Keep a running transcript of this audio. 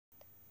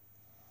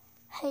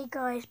Hey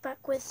guys,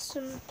 back with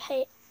some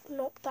I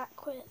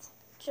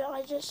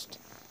just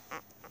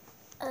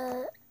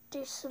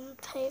do some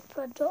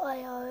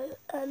paper.io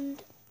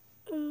and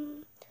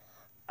I'm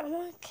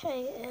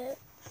okay at it,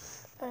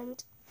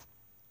 and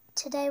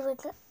today we're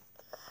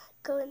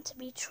going to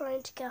be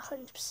trying to get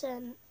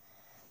 100%,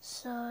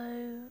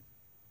 so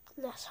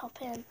let's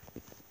hop in.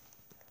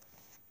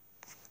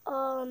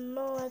 Oh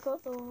no, I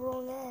got the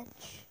wrong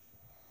edge.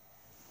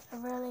 I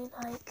really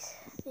like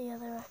the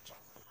other edge.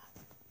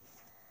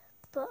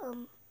 But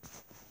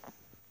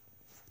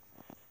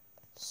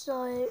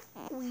so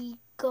we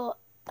got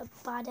a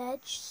bad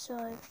edge,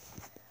 so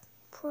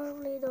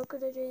probably not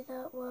gonna do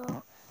that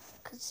well.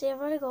 Cause see,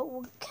 I've only got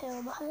 1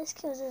 kill. My highest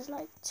kills is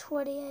like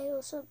 28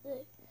 or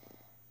something.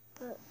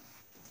 But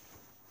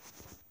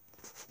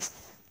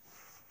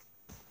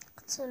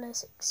so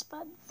let's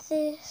expand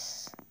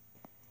this.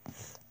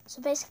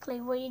 So basically,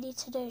 what you need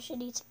to do is you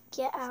need to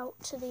get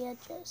out to the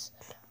edges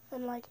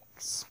and like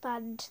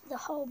expand the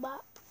whole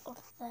map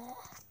of there.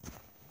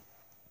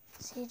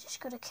 So you just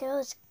gotta kill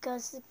this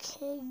guy's the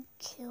king,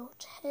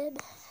 killed him.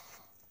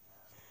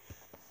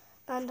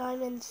 And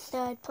I'm in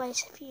 3rd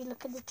place if you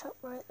look at the top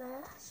right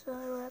there.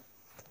 So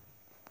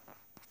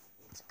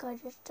this guy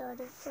just died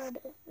in front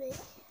of me.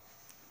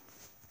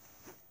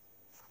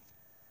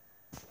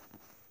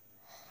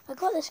 I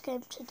got this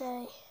game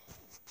today.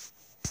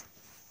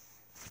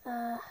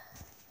 I've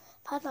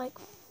had like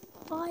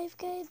 5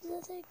 games,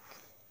 I think.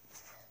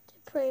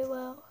 Did pretty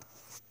well.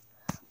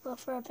 Well,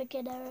 for a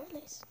beginner at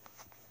least.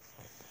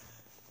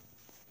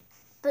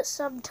 But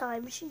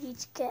sometimes you need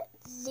to get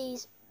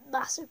these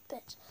massive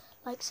bits.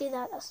 Like, see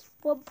that? That's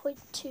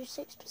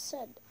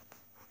 1.26%.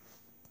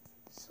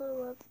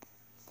 So,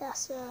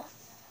 that's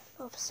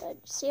 0%.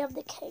 See, I'm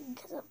the king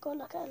because I've got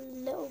like a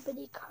little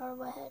mini car on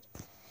my head.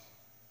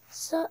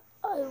 So,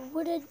 I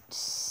wouldn't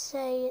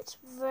say it's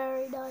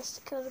very nice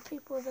to kill the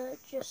people that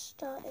just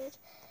started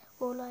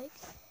or like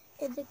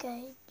in the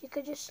game. You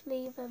could just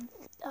leave them.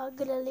 I'm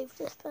going to leave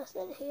this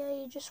person here.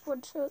 You just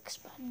want to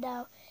expand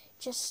now.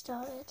 Just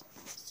started.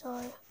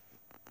 So,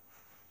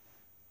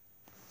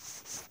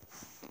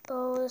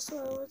 oh, this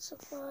one wants to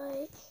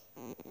fight.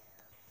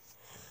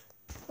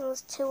 There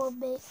was 2 on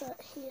me,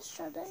 but he's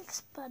trying to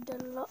expand a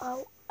lot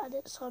out, and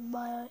it's on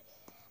my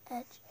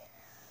edge.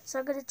 So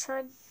I'm going to try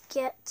and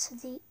get to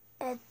the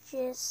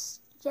edges.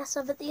 Yes,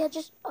 I'm at the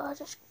edges. Oh, I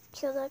just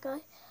killed that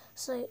guy.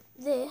 So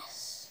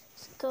this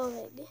is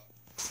going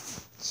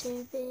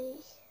to be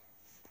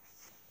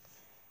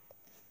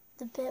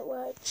the bit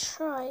where I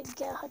try and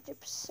get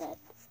 100%.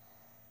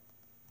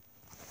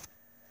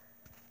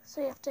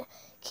 So you have to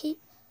keep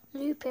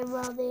looping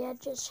around the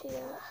edges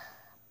here.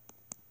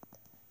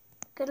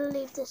 I'm going to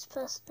leave this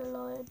person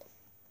alone.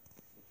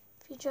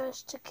 If he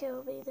tries to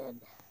kill me,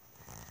 then,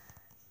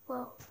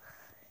 well,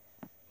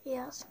 he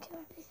has to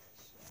kill me.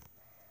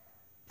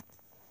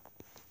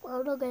 Well,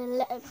 I'm not going to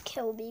let him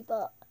kill me,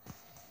 but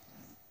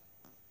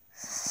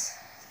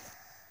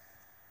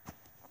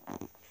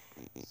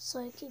so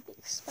I keep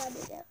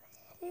expanding out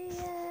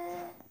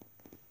here.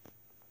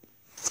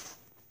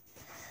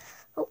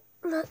 Oh,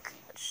 look,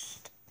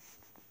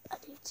 I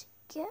need to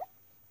get.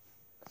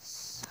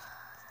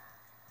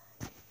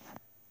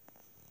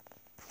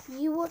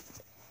 You want?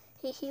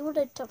 He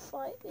wanted to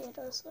fight me, and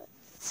I was like,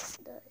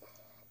 no,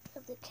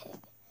 I'm the king.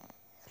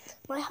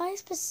 My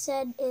highest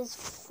percent is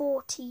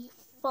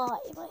 45.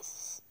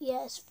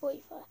 Yeah, it's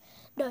 45.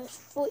 No, it's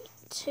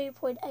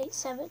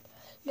 42.87.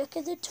 Look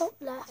at the top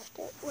left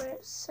where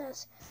it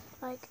says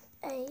like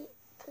 8%.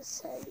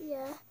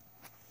 Yeah,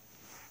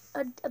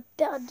 and a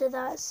bit under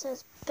that it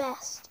says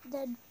best. And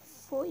then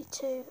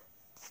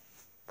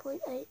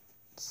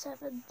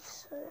 42.87.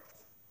 So.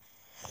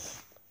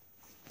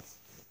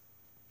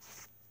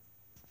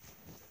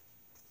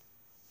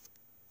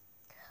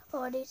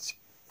 Oh, I need to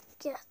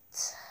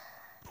get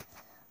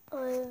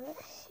over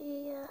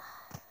here.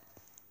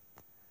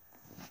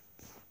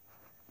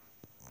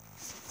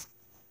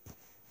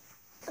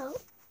 Oh,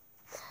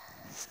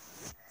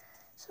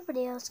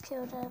 somebody else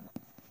killed him.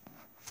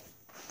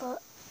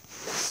 But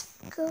let's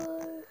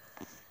go.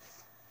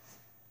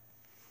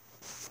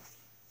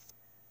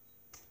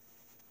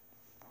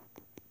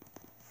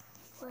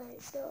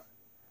 Wait, no.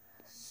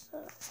 So,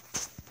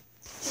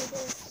 do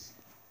this.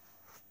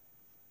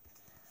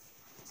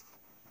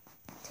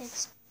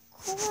 Takes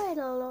quite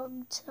a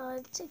long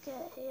time to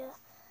get here.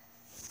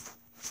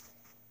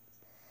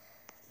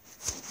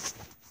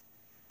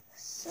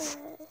 So,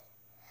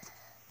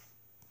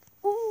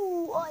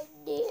 ooh, I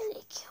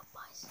nearly killed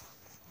myself.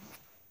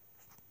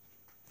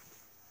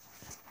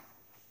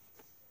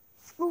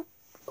 Ooh.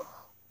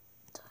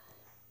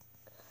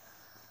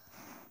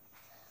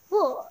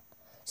 What?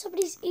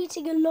 Somebody's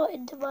eating a lot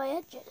into my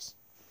edges.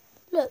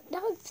 Look, now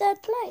I'm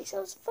 3rd place. I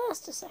was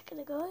 1st a second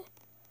ago.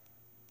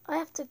 I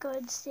have to go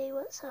and see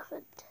what's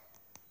happened.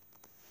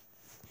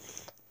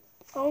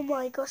 Oh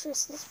my gosh,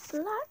 it's this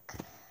black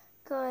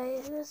guy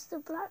who has the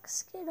black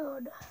skin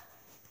on. I'm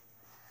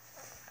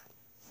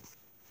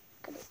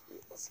gonna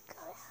eat this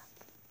guy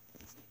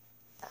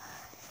up.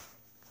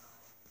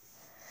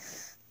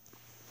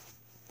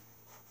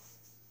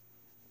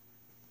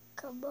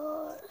 some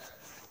more.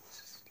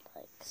 Just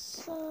like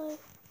so.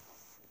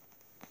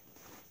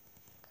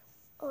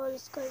 Oh,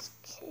 this guy's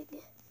king.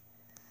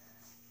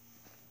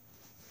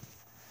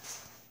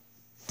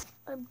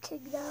 I'm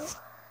king now.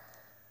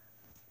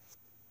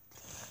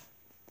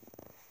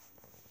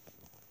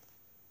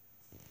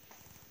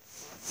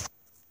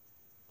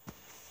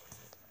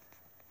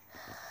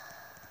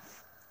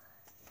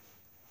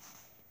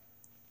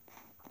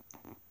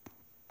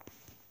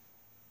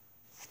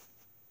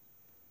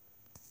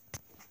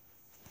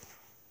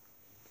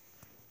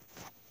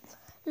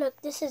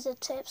 Look, this is a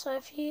tip. So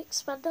if you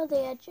expand on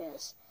the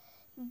edges,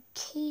 you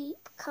keep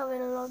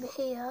coming along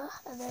here,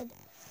 and then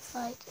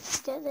like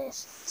get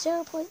this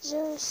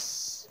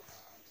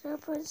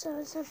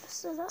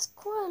 0.077%. That's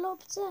quite a lot of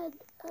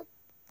percent.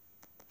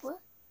 What?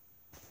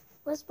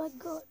 Where's my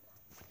gun?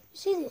 You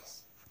see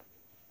this?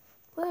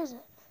 Where is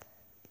it?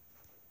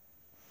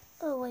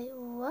 Oh wait,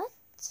 what?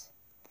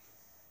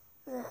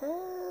 The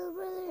hell,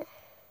 brother?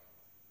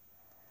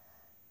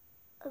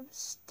 I'm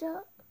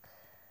stuck.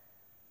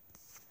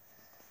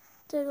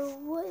 Don't know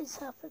what is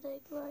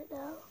happening right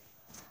now.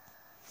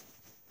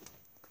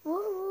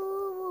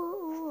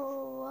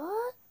 Whoa,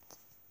 what?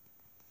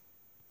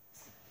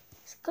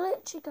 It's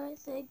glitching, I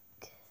think.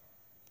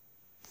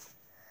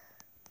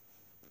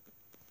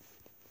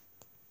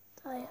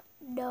 I have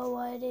no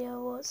idea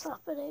what's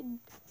happening.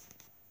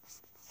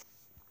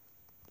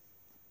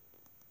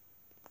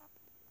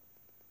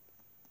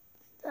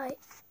 I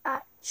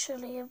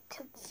actually am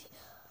confused.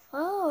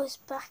 Oh, it's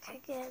back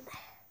again.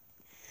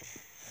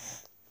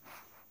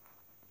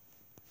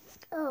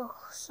 Oh,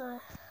 so, I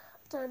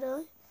don't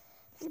know. I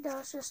think that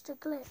was just a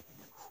glitch.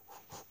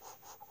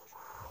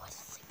 I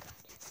think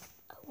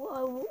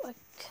I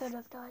could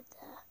have died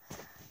there.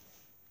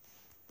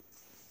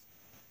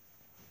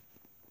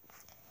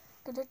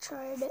 Gonna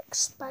try and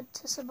expand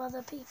to some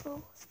other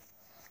people.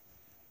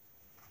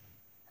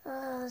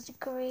 There's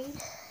green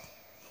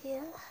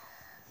here.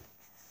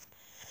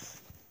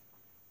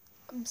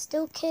 I'm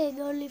still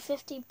king, only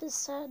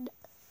 15%.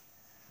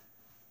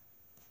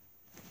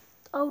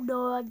 Oh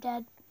no, I'm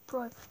dead,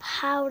 bro.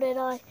 How did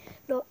I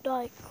not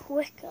die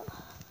quicker?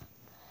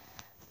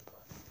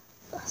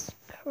 That's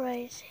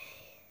crazy.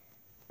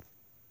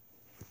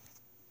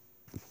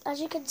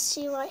 As you can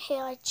see right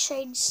here, I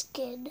changed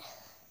skin.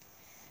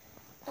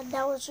 And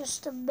that was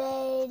just a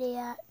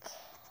maniac.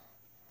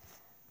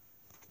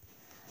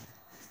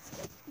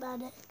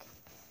 Manic.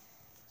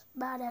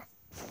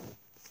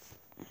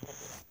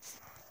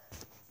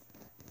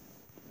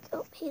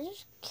 Oh, he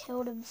just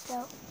killed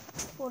himself.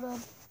 Hold on.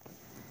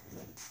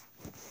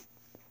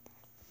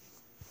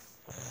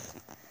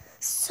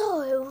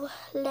 So,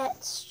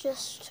 let's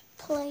just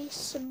play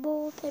some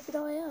more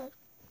Paper.io.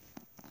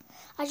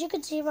 As you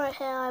can see right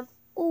here, I'm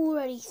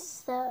already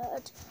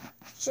third.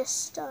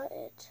 Just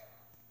started.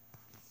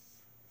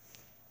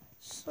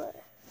 So,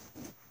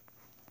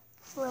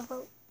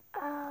 level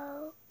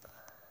out.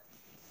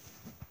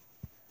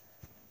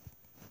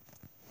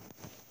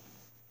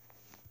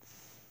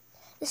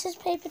 This is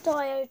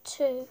Paper.io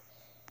 2.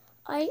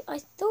 I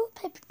thought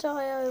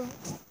Paper.io,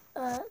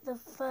 the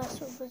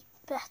first one was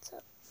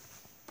better,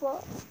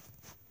 but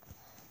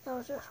that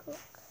was just wrong.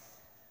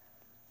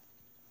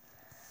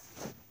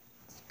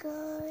 This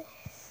guy.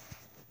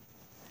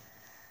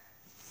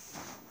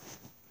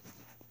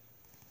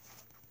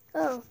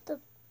 Oh, the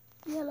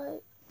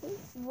yellow. Wait,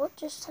 what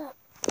just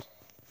happened?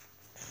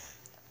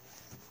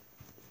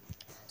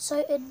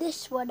 So in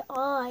this one,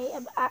 I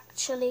am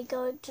actually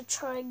going to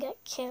try and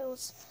get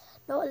kills,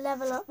 not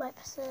level up my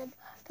percent.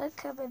 Don't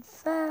come in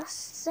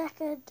first,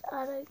 second,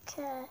 I don't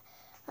care.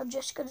 I'm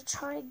just going to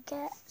try and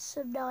get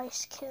some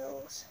nice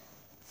kills.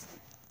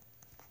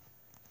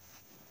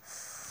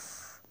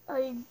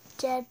 I'm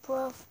dead,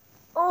 bro.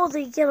 Oh,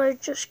 the yellow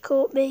just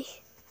caught me.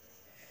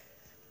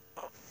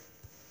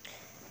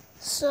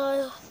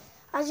 So,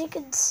 as you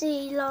can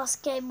see,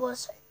 last game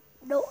was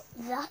not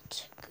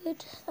that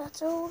good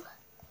at all.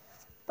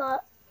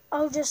 But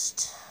I'll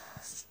just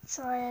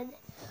try and...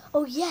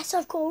 Oh yes,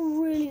 I've got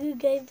a really good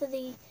game for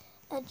the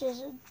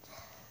edges.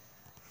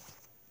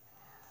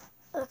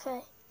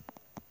 Okay.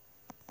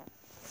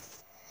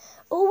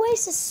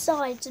 Always the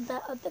sides are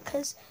better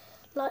because,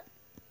 like...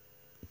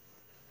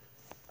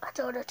 I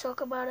don't want to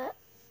talk about it.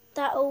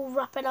 That'll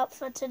wrap it up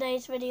for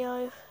today's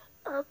video.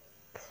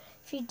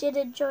 If you did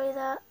enjoy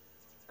that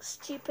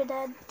stupid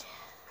end,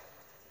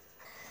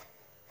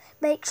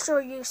 make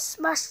sure you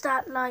smash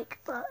that like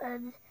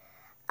button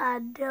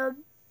and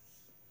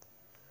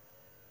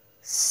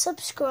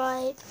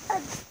subscribe.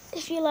 And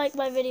if you like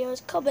my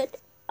videos, comment.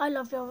 I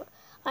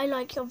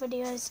like your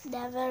videos.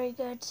 They're very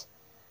good.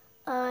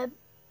 And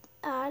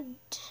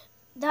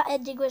that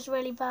ending was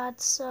really bad,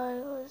 so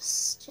I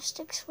was just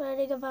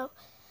explaining about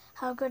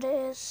how good it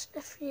is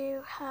if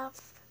you have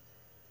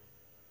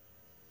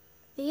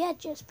the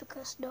edges,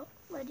 because not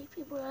many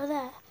people are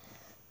there.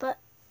 But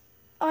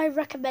I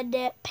recommend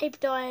it.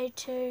 Paper.io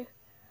 2.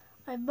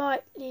 I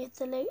might leave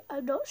the link.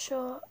 I'm not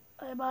sure.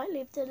 I might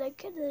leave the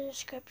link in the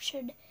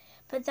description.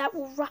 But that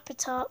will wrap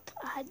it up,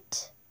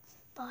 and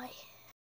bye.